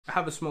I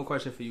have a small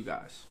question for you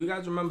guys. You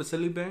guys remember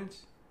silly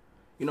bands?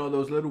 You know,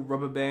 those little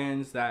rubber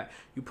bands that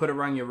you put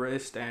around your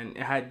wrist and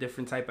it had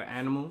different type of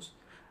animals?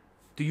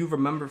 Do you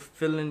remember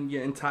filling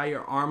your entire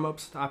arm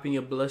up, stopping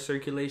your blood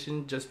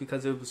circulation just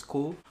because it was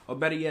cool? Or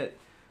better yet,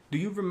 do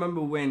you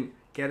remember when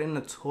getting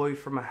a toy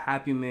from a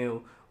Happy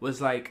Meal was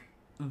like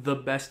the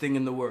best thing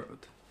in the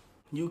world?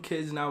 You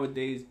kids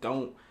nowadays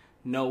don't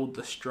know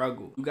the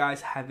struggle. You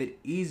guys have it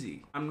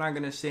easy. I'm not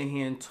gonna sit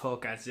here and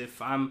talk as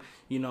if I'm,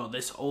 you know,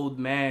 this old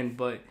man,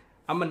 but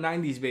I'm a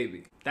 90s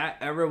baby. That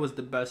era was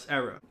the best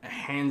era,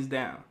 hands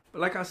down.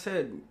 But like I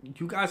said,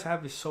 you guys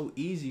have it so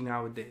easy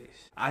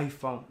nowadays.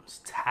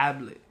 iPhones,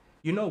 tablet.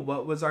 You know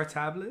what was our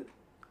tablet?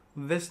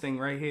 This thing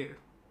right here.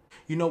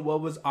 You know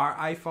what was our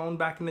iPhone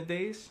back in the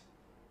days?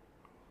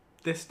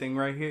 This thing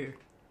right here.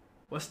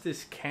 What's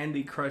this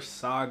Candy Crush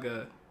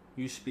saga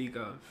you speak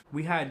of?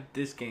 We had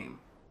this game.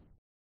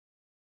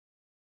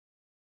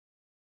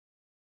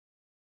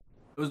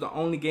 It was the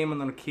only game on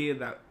the Nokia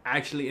that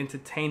actually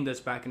entertained us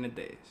back in the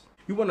days.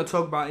 You want to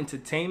talk about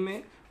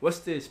entertainment? What's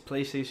this?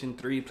 PlayStation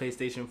 3,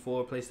 PlayStation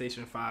 4,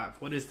 PlayStation 5.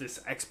 What is this?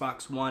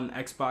 Xbox One,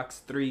 Xbox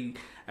 3,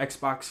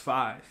 Xbox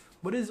 5.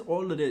 What is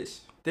all of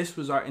this? This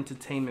was our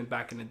entertainment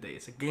back in the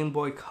days. A Game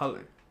Boy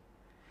Color.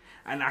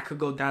 And I could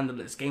go down the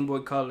list. Game Boy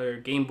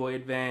Color, Game Boy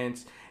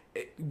Advance.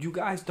 You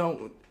guys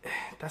don't...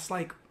 That's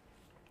like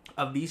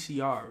a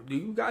VCR. Do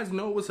you guys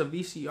know what's a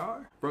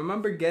VCR?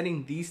 Remember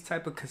getting these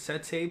type of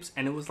cassette tapes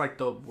and it was like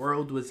the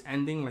world was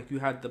ending, like you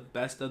had the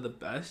best of the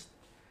best?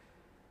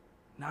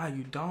 Nah,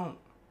 you don't.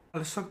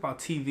 Let's talk about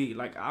TV.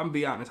 Like, I'll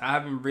be honest, I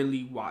haven't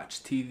really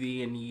watched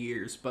TV in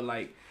years, but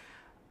like,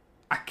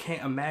 I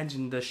can't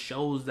imagine the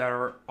shows that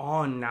are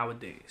on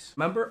nowadays.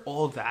 Remember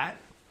all that?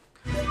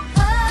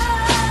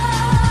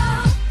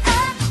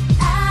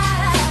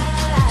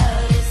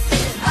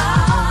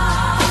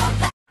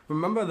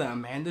 Remember the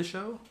Amanda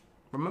Show?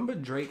 Remember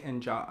Drake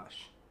and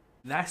Josh?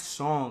 That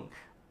song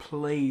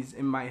plays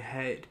in my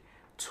head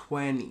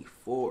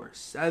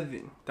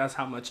 24/7. That's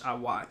how much I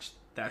watched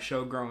that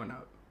show growing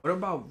up. What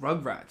about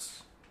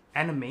Rugrats?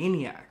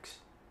 Animaniacs?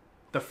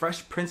 The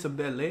Fresh Prince of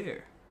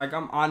Bel-Air? Like,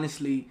 I'm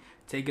honestly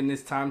taking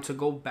this time to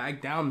go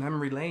back down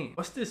memory lane.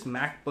 What's this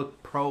MacBook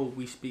Pro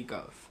we speak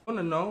of?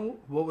 Wanna know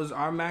what was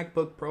our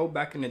MacBook Pro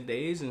back in the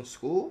days in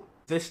school?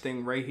 This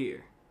thing right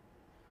here.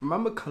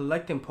 Remember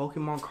collecting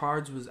Pokemon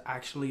cards was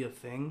actually a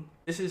thing?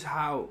 This is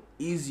how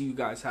easy you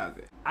guys have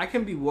it. I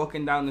can be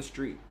walking down the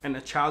street and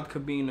a child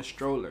could be in a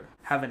stroller,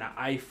 having an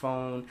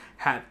iPhone,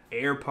 have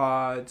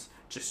AirPods,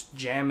 just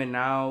jamming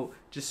out,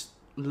 just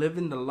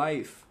living the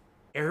life.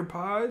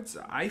 AirPods,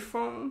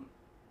 iPhone.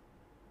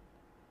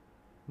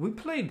 We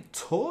played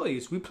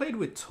toys. We played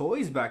with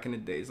toys back in the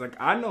days. Like,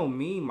 I know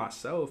me,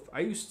 myself, I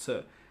used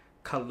to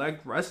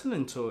collect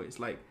wrestling toys.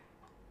 Like,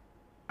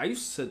 I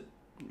used to...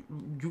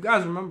 You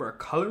guys remember a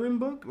coloring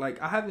book?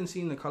 Like, I haven't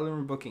seen the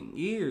coloring book in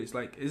years.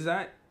 Like, is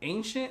that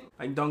ancient?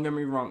 Like, don't get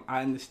me wrong,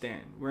 I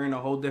understand. We're in a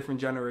whole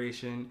different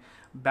generation.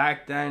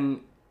 Back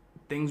then,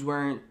 things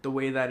weren't the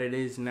way that it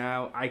is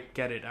now. I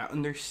get it, I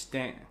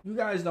understand. You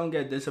guys don't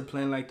get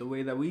disciplined like the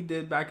way that we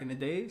did back in the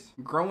days.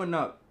 Growing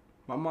up,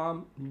 my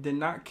mom did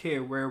not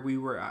care where we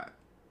were at.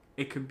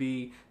 It could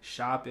be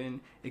shopping,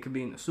 it could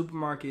be in the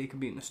supermarket, it could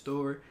be in the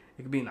store,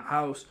 it could be in the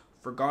house.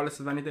 Regardless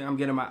of anything, I'm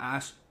getting my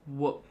ass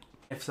whooped.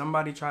 If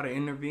somebody tried to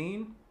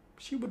intervene,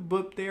 she would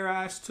whoop their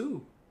ass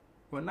too.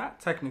 Well, not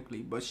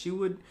technically, but she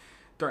would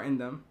threaten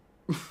them.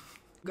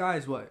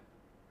 Guys, what?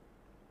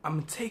 I'm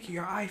gonna take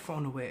your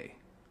iPhone away.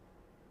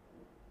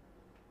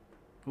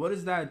 What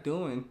is that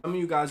doing? Some of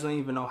you guys don't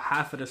even know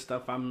half of the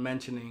stuff I'm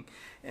mentioning.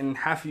 And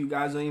half of you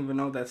guys don't even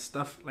know that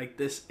stuff like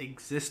this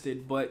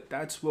existed. But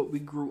that's what we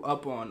grew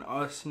up on.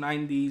 Us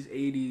 90s,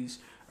 80s,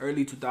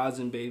 early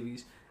 2000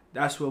 babies.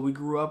 That's what we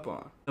grew up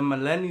on. The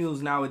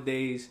millennials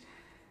nowadays...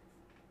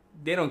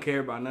 They don't care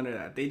about none of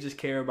that. They just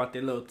care about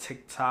their little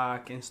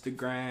TikTok,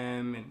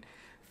 Instagram, and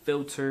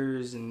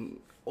filters, and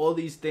all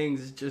these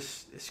things.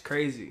 It's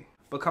crazy.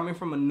 But coming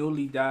from a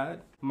newly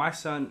dad, my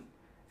son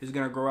is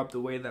going to grow up the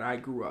way that I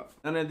grew up.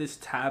 None of this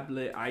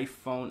tablet,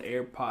 iPhone,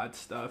 AirPod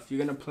stuff.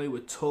 You're going to play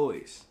with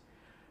toys.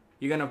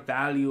 You're going to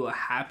value a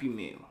Happy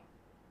Meal.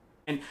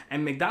 And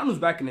McDonald's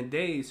back in the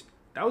days,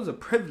 that was a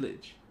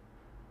privilege.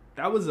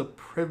 That was a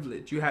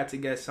privilege. You had to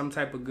get some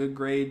type of good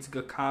grades,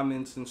 good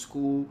comments in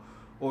school,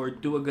 or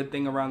do a good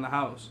thing around the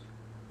house.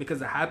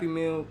 Because a Happy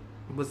Meal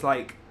was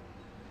like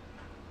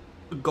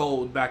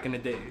gold back in the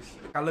days.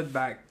 I look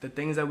back, the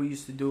things that we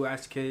used to do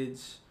as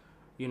kids,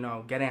 you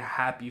know, getting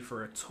happy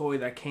for a toy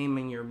that came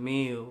in your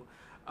meal,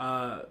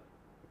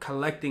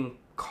 collecting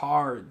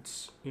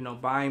cards, you know,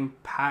 buying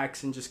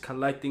packs and just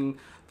collecting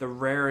the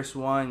rarest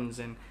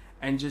ones, and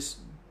just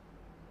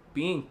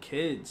being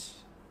kids,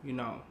 you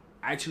know,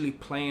 actually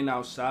playing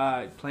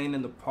outside, playing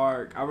in the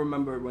park. I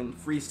remember when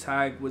freeze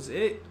tag was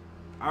it.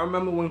 I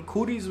remember when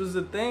cooties was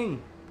the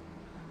thing.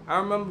 I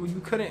remember you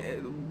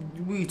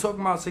couldn't... We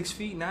talking about 6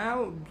 feet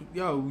now?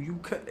 Yo,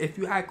 if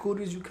you had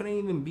cooties, you couldn't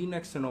even be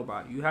next to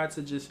nobody. You had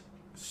to just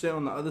sit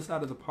on the other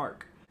side of the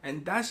park.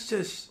 And that's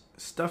just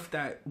stuff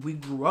that we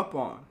grew up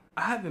on.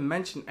 I haven't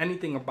mentioned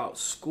anything about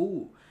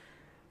school.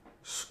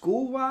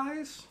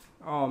 School-wise,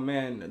 oh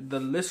man, the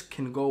list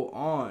can go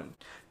on.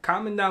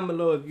 Comment down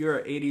below if you're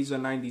an 80s or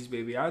 90s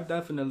baby. I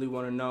definitely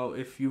want to know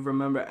if you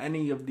remember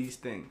any of these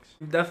things.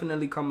 You've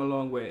definitely come a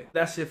long way.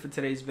 That's it for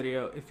today's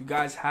video. If you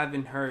guys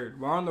haven't heard,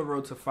 we're on the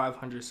road to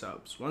 500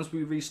 subs. Once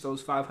we reach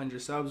those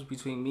 500 subs,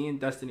 between me and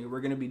Destiny,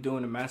 we're going to be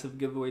doing a massive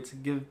giveaway to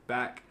give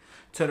back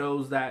to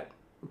those that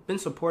have been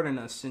supporting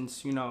us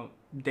since, you know,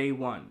 day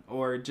one,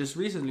 or just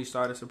recently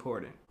started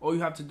supporting. All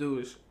you have to do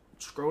is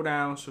scroll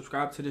down,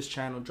 subscribe to this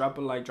channel, drop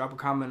a like, drop a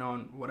comment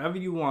on whatever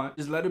you want.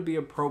 Just let it be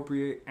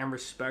appropriate and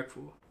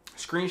respectful.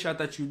 Screenshot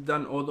that you've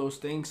done all those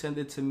things, send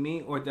it to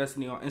me or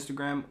Destiny on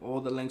Instagram. All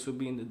the links will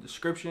be in the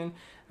description.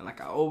 And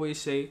like I always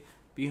say,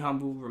 be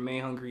humble,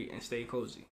 remain hungry, and stay cozy.